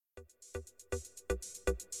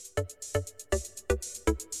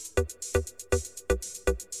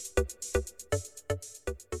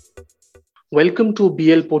Welcome to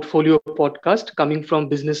BL Portfolio Podcast coming from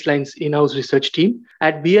Business Line's in-house research team.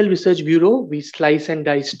 At BL Research Bureau, we slice and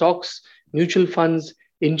dice stocks, mutual funds,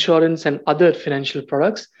 insurance, and other financial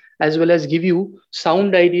products, as well as give you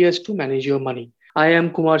sound ideas to manage your money. I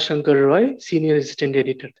am Kumar Shankar Roy, Senior Assistant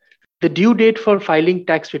Editor. The due date for filing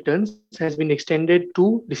tax returns has been extended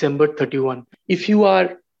to December 31. If you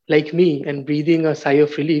are like me and breathing a sigh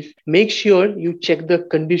of relief, make sure you check the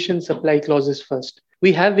condition supply clauses first.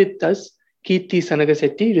 We have with us Kirti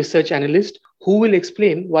Sanagasetti, research analyst, who will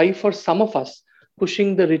explain why for some of us,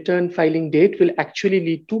 pushing the return filing date will actually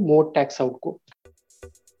lead to more tax outgo.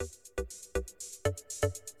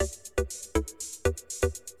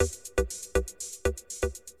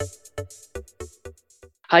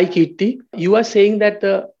 Hi Kirti, you are saying that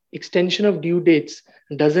the extension of due dates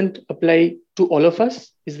doesn't apply to all of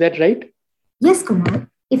us. Is that right? Yes, Kumar.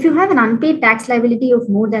 If you have an unpaid tax liability of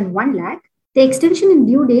more than 1 lakh, the extension in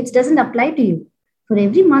due dates doesn't apply to you. For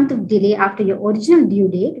every month of delay after your original due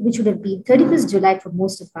date, which would have been 31st July for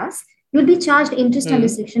most of us, you'll be charged interest under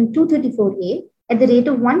Section 234A at the rate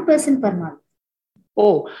of 1% per month.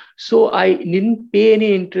 Oh, so I didn't pay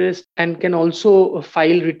any interest and can also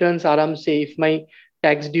file returns aram se if my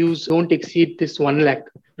tax dues don't exceed this 1 lakh,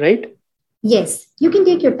 right? Yes, you can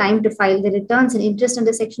take your time to file the returns, and interest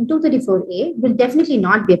under Section 234A will definitely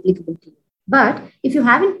not be applicable to you. But if you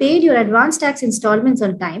haven't paid your advance tax installments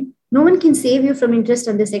on time, no one can save you from interest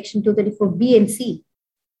under Section 234B and C.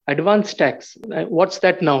 Advance tax, what's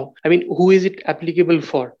that now? I mean, who is it applicable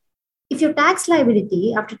for? If your tax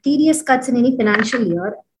liability after tedious cuts in any financial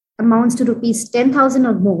year amounts to rupees 10,000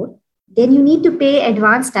 or more, then you need to pay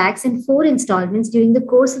advance tax in 4 installments during the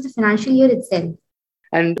course of the financial year itself.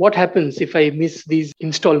 And what happens if I miss these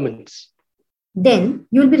installments? Then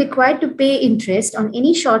you will be required to pay interest on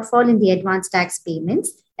any shortfall in the advance tax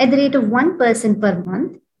payments at the rate of 1% per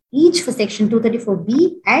month, each for Section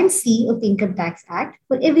 234B and C of the Income Tax Act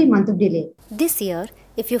for every month of delay. This year,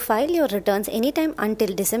 if you file your returns anytime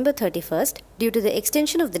until December 31st due to the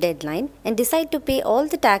extension of the deadline and decide to pay all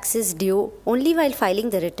the taxes due only while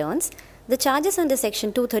filing the returns, the charges under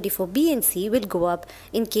Section 234B and C will go up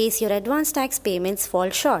in case your advance tax payments fall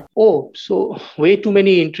short. Oh, so way too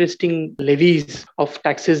many interesting levies of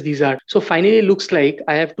taxes these are. So finally, it looks like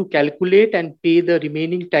I have to calculate and pay the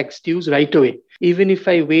remaining tax dues right away, even if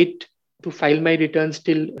I wait to file my returns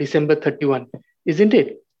till December 31, isn't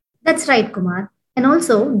it? That's right, Kumar. And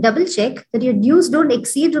also double check that your dues don't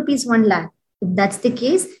exceed rupees 1 lakh. If that's the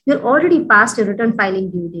case, you're already past your return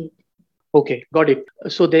filing due date. Okay, got it.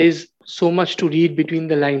 So there is so much to read between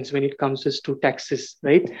the lines when it comes to taxes,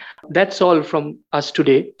 right? That's all from us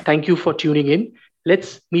today. Thank you for tuning in.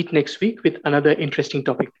 Let's meet next week with another interesting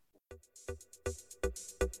topic.